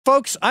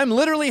Folks, I'm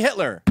literally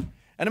Hitler,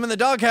 and I'm in the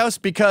doghouse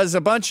because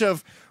a bunch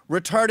of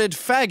retarded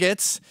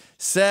faggots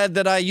said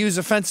that I use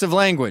offensive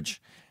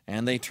language,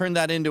 and they turned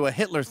that into a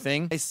Hitler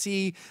thing. I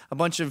see a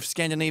bunch of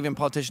Scandinavian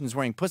politicians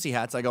wearing pussy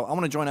hats. I go, I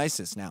want to join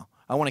ISIS now.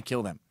 I want to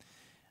kill them.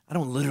 I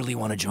don't literally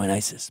want to join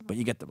ISIS, but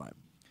you get the vibe.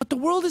 But the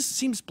world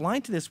seems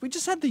blind to this. We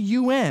just had the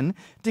UN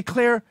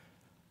declare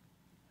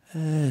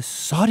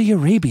Saudi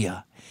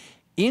Arabia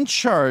in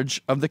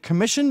charge of the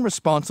commission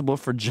responsible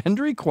for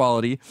gender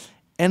equality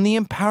and the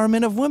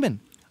empowerment of women.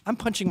 I'm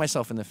punching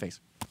myself in the face.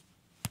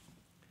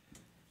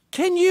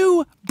 Can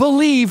you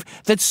believe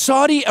that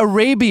Saudi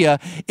Arabia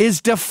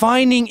is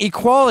defining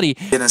equality?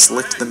 Dennis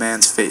licked the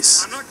man's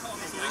face. I'm not calling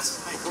the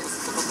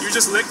police. You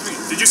just licked me.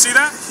 Did you see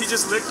that? He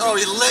just licked me. Oh,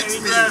 he licked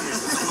me.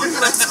 He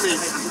licked me.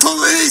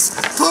 Police!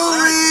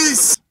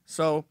 Police!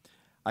 So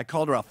I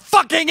called her a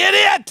fucking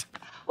idiot!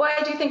 Well,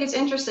 I do think it's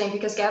interesting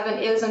because Gavin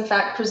is, in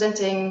fact,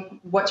 presenting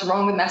what's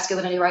wrong with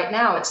masculinity right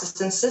now. It's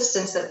this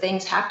insistence that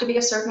things have to be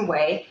a certain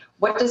way.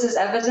 What does his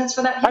evidence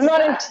for that? I'm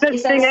not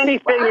insisting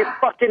anything, you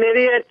fucking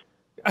idiot.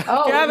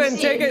 Oh, Gavin,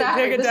 see, take it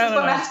this down is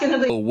what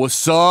masculinity.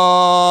 What's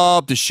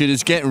up? The shit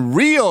is getting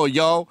real,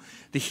 yo.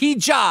 The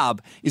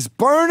hijab is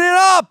burning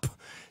up.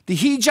 The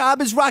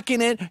hijab is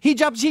rocking it.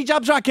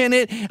 Hijab's rocking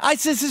it.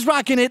 ISIS is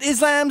rocking it.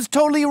 Islam's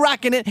totally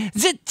rocking it.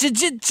 Zit.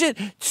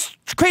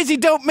 Crazy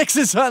dope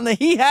mixes on the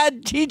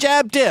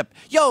hijab dip.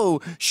 Yo,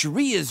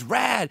 Sharia's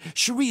rad.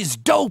 Sharia's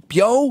dope,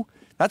 yo.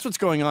 That's what's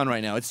going on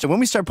right now. So when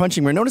we start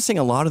punching, we're noticing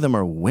a lot of them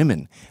are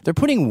women. They're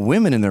putting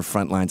women in their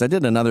front lines. I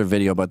did another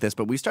video about this,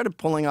 but we started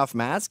pulling off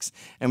masks,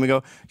 and we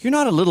go, you're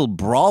not a little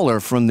brawler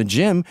from the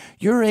gym.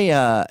 You're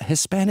a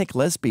Hispanic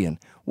lesbian.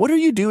 What are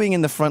you doing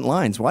in the front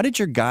lines? Why did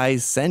your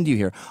guys send you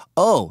here?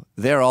 Oh,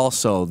 they're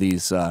also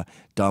these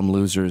dumb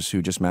losers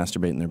who just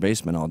masturbate in their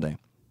basement all day.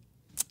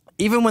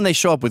 Even when they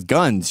show up with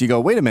guns, you go,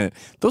 wait a minute,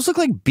 those look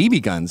like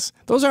BB guns.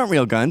 Those aren't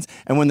real guns.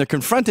 And when they're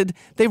confronted,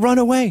 they run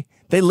away.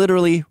 They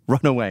literally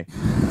run away.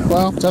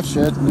 Well, tough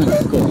shit. You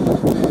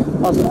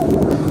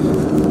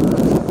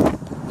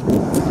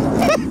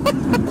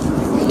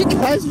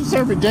guys are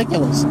so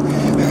ridiculous.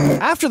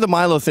 After the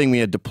Milo thing, we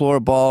had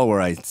Deplorable,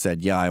 where I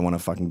said, yeah, I want to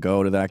fucking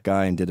go to that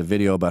guy, and did a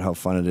video about how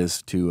fun it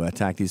is to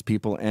attack these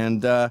people.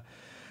 And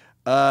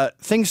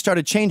things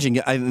started changing.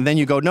 And then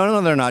you go, no,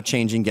 they're not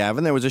changing,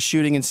 Gavin. There was a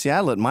shooting in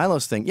Seattle at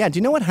Milo's thing. Yeah, do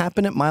you know what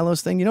happened at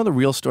Milo's thing? You know the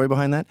real story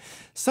behind that?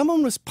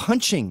 Someone was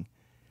punching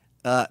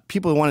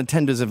people who wanted to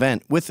attend his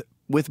event with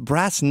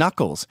brass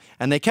knuckles.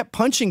 And they kept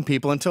punching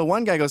people until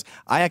one guy goes,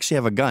 I actually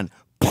have a gun.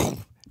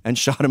 And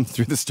shot him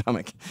through the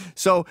stomach.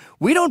 So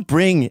we don't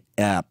bring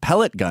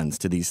pellet guns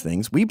to these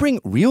things. We bring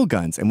real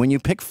guns. And when you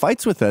pick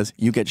fights with us,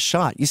 you get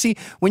shot. You see,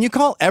 when you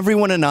call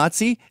everyone a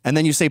Nazi and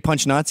then you say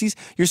punch Nazis,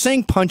 you're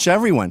saying punch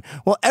everyone.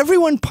 Well,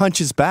 everyone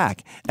punches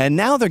back. And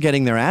now they're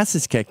getting their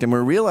asses kicked. And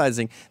we're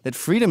realizing that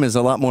freedom is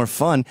a lot more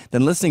fun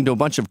than listening to a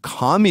bunch of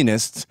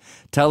communists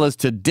tell us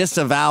to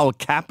disavow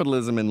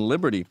capitalism and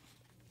liberty.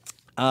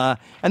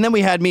 And then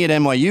we had me at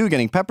NYU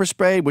getting pepper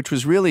sprayed, which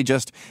was really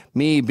just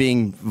me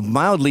being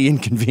mildly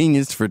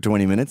inconvenienced for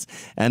 20 minutes.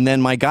 And then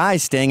my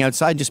guys staying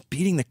outside just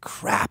beating the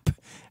crap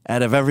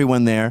out of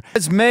everyone there.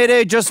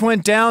 Mayday just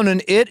went down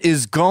and it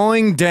is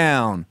going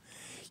down.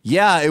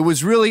 Yeah, it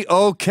was really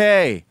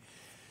okay.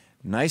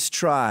 Nice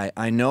try.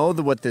 I know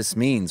what this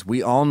means.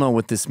 We all know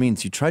what this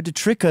means. You tried to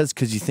trick us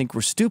because you think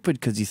we're stupid,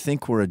 because you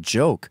think we're a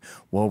joke.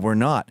 Well, we're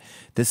not.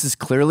 This is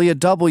clearly a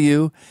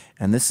W,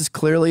 and this is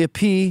clearly a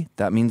P.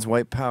 That means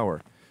white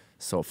power.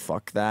 So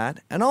fuck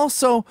that. And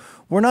also,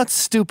 we're not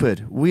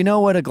stupid. We know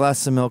what a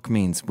glass of milk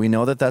means. We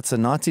know that that's a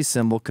Nazi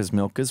symbol because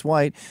milk is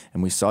white,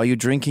 and we saw you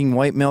drinking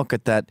white milk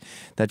at that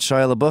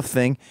Shia LaBeouf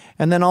thing.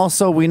 And then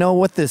also, we know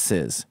what this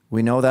is.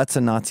 We know that's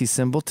a Nazi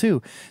symbol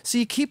too. So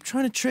you keep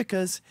trying to trick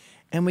us,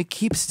 and we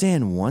keep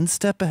staying one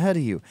step ahead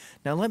of you.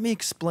 Now, let me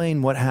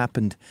explain what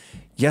happened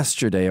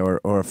yesterday or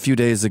a few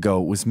days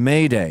ago. It was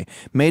May Day.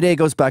 May Day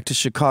goes back to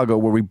Chicago,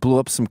 where we blew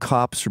up some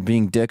cops for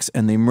being dicks,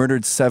 and they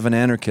murdered 7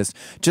 anarchists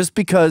just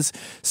because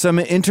some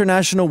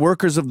international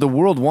workers of the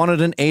world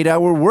wanted an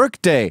 8-hour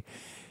workday.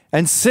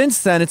 And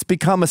since then, it's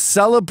become a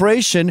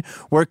celebration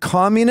where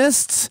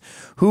communists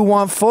who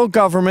want full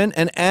government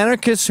and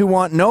anarchists who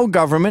want no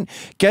government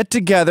get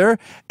together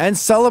and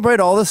celebrate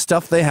all the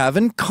stuff they have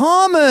in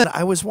common.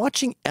 I was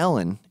watching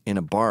Ellen in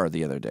a bar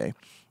the other day,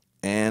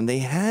 and they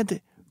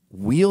had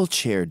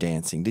wheelchair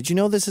dancing. Did you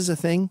know this is a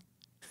thing?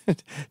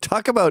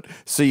 Talk about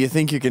so you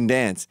think you can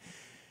dance.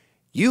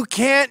 You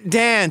can't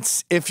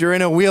dance if you're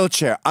in a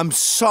wheelchair. I'm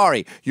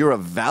sorry. You're a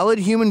valid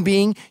human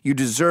being. You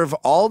deserve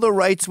all the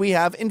rights we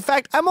have. In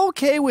fact, I'm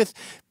okay with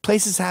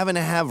places having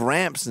to have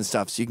ramps and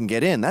stuff so you can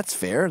get in. That's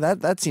fair.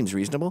 That seems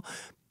reasonable.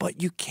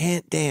 But you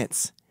can't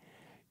dance.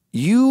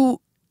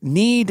 You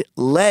need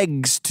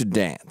legs to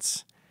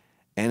dance.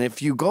 And if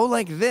you go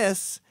like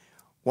this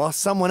while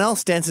someone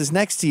else dances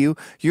next to you,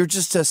 you're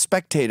just a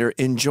spectator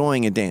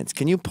enjoying a dance.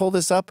 Can you pull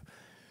this up?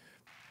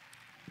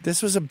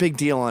 This was a big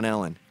deal on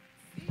Ellen.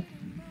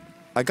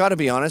 I gotta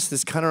be honest,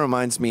 this kind of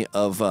reminds me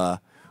of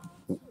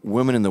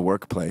women in the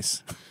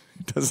workplace,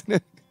 doesn't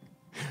it?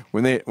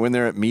 when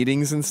they're at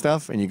meetings and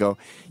stuff, and you go,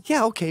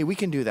 yeah, okay, we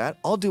can do that.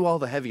 I'll do all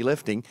the heavy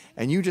lifting,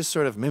 and you just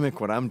sort of mimic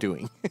what I'm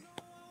doing.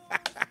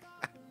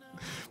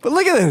 But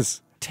look at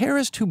this.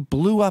 Terrorist who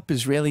blew up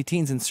Israeli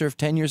teens and served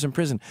 10 years in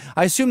prison.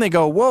 I assume they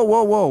go, whoa,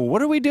 whoa, whoa,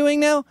 what are we doing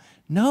now?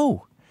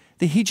 No,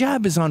 the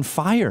hijab is on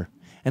fire,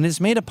 and it's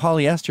made of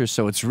polyester,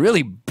 so it's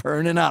really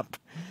burning up.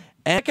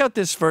 And check out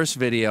this first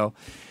video.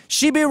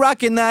 She be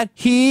rocking that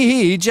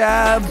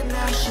hijab.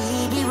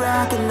 She be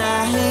rocking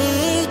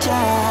that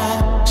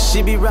hijab.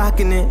 She be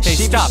rocking it. Hey,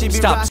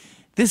 stop.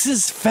 This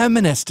is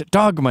feminist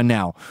dogma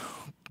now.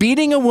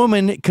 Beating a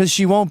woman because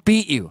she won't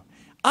beat you.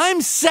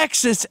 I'm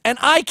sexist, and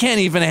I can't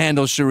even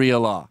handle Sharia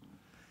law.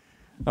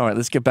 All right,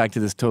 let's get back to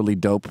this totally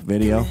dope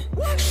video.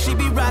 She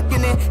be rocking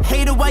it.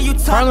 Hater while you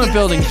Parliament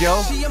building,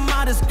 Joe.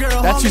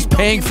 That's who's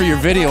paying for your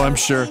video, I'm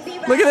sure.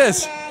 Look at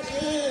this.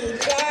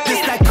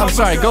 I'm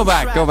sorry, go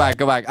back.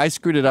 I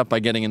screwed it up by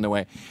getting in the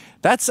way.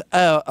 That's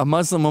a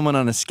Muslim woman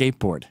on a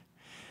skateboard.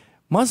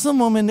 Muslim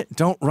women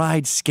don't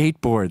ride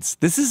skateboards.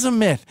 This is a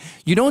myth.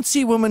 You don't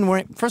see women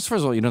wearing... First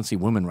of all, you don't see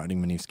women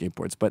riding many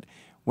skateboards, but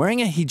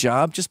wearing a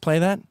hijab, just play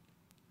that.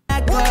 By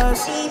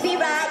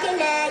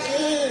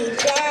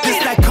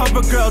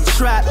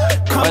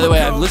the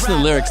way, I've listened to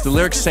the lyrics. The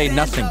lyrics say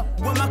nothing.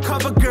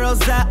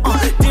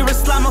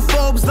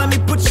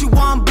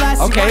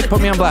 Okay,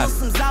 put me on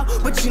blast.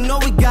 But you know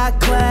we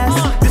got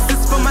class. This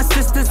is for my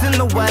sisters in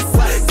the West.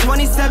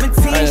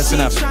 2017. All right, that's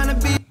enough.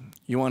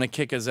 You want to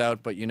kick us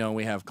out, but you know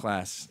we have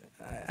class.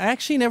 I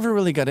actually never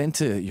really got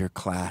into your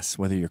class,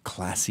 whether you're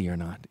classy or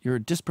not. You're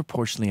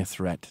disproportionately a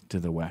threat to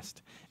the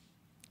West.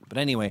 But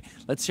anyway,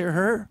 let's hear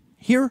her.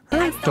 Hear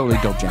her totally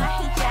dope jam.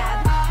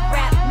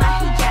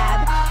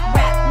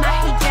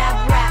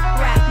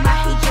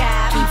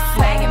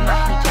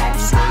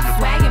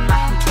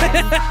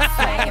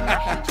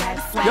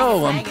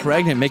 Yo, I'm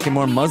pregnant, making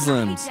more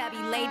Muslims.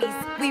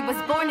 We was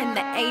born in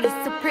the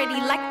 80s, so pretty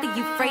like the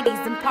Euphrates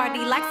and party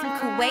like some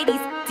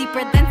Kuwaitis,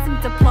 deeper than some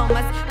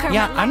diplomas.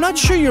 Yeah, I'm not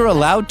sure you're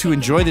allowed to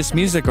enjoy this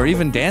music or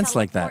even dance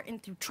like that.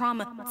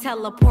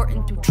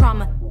 Teleporting through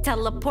trauma.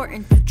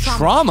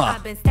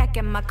 Trauma?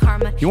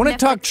 You want to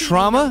talk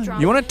trauma?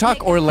 You want to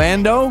talk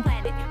Orlando?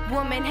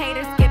 Woman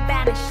haters get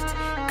banished.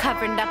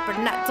 Covered up or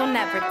not, don't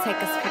ever take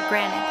us for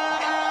granted.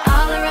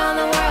 All around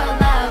the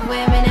world, love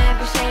women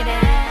every shade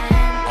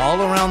and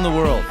all around the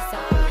world.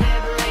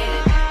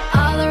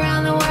 All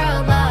around the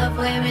world, love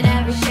women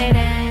every shade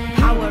and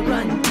power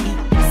run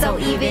deep. So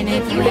even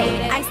if you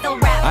hate it, I still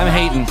rap. I'm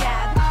hating.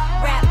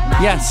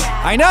 Yes,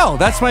 I know.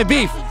 That's my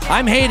beef.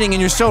 I'm hating,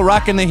 and you're still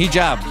rocking the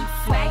hijab.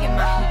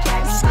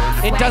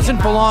 It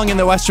doesn't belong in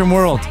the Western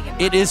world.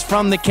 It is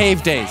from the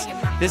cave days.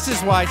 This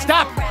is why.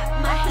 Stop.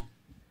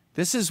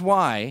 This is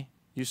why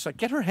you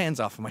get her hands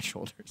off of my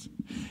shoulders.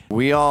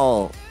 We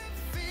all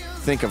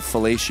think of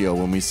fellatio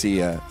when we see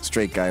a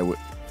straight guy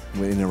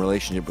in a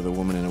relationship with a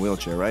woman in a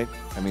wheelchair, right?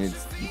 I mean,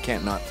 you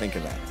can't not think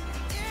of that.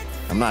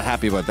 I'm not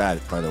happy about that,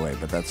 by the way,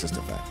 but that's just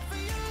a fact.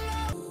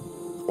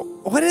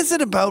 What is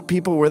it about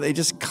people where they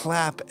just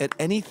clap at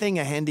anything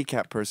a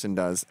handicapped person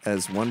does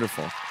as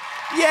wonderful?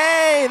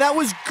 Yay! That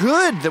was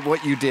good,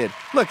 what you did.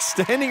 Look,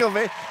 standing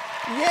ovation.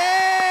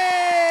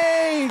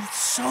 Yay!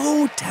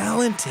 So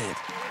talented.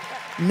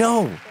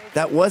 No,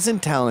 that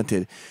wasn't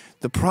talented.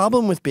 The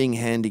problem with being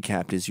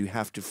handicapped is you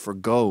have to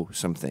forgo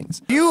some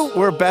things. If you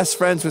were best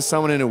friends with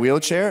someone in a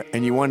wheelchair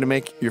and you wanted to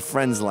make your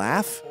friends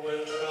laugh,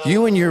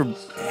 you and your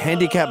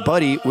handicapped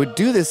buddy would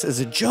do this as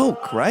a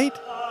joke, right?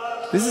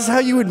 This is how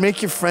you would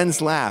make your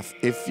friends laugh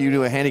if you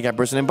knew a handicapped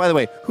person. And by the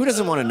way, who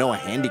doesn't want to know a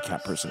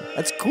handicapped person?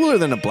 That's cooler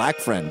than a black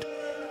friend.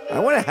 I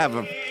want to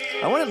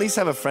at least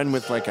have a friend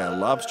with like a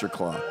lobster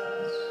claw.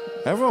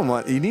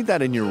 You need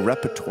that in your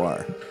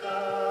repertoire.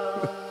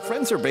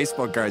 Friends are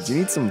baseball cards. You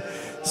need some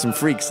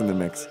freaks in the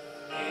mix.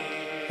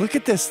 Look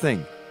at this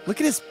thing.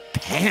 Look at his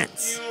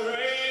pants.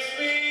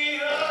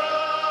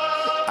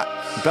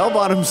 Bell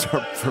bottoms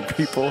are for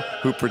people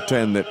who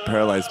pretend that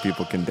paralyzed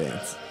people can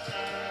dance.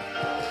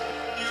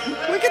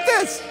 Look at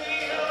this.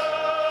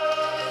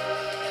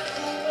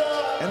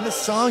 And the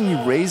song,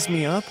 You Raise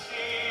Me Up,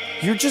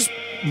 you're just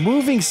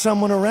moving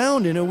someone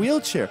around in a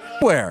wheelchair.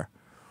 Where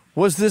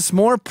was this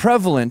more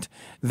prevalent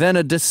than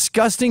a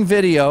disgusting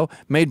video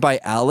made by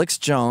Alex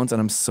Jones?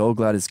 And I'm so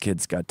glad his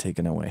kids got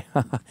taken away.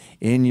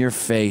 In your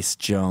face,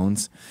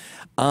 Jones.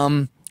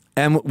 And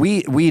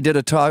we did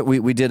a talk.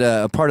 We did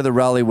a part of the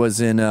rally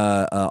was in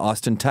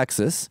Austin,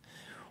 Texas,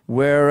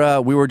 where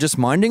we were just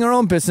minding our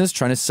own business,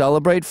 trying to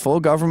celebrate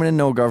full government and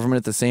no government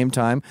at the same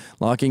time,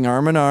 locking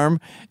arm in arm,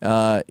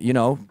 you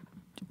know,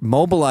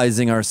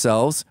 mobilizing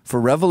ourselves for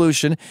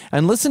revolution.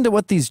 And listen to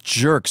what these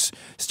jerks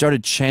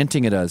started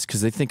chanting at us because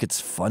they think it's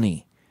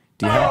funny.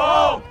 Do you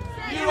have?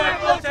 You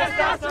have low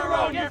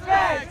testosterone, you're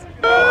fat.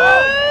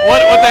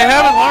 What they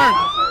haven't learned.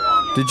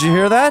 Did you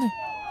hear that?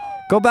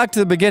 Go back to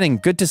the beginning.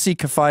 Good to see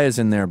Kafaya's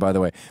in there, by the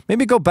way.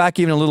 Maybe go back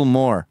even a little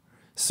more.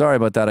 Sorry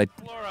about that. You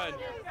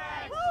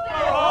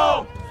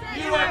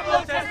have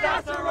low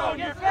testosterone,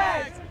 you're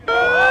fat.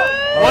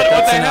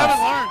 What they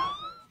haven't learned.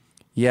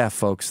 Yeah,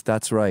 folks,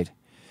 that's right.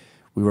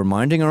 We were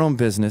minding our own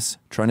business,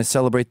 trying to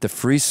celebrate the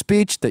free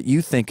speech that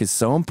you think is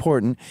so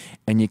important,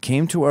 and you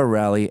came to our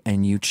rally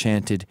and you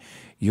chanted,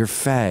 "You're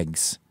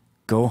fags.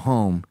 Go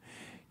home.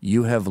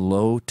 You have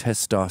low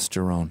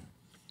testosterone."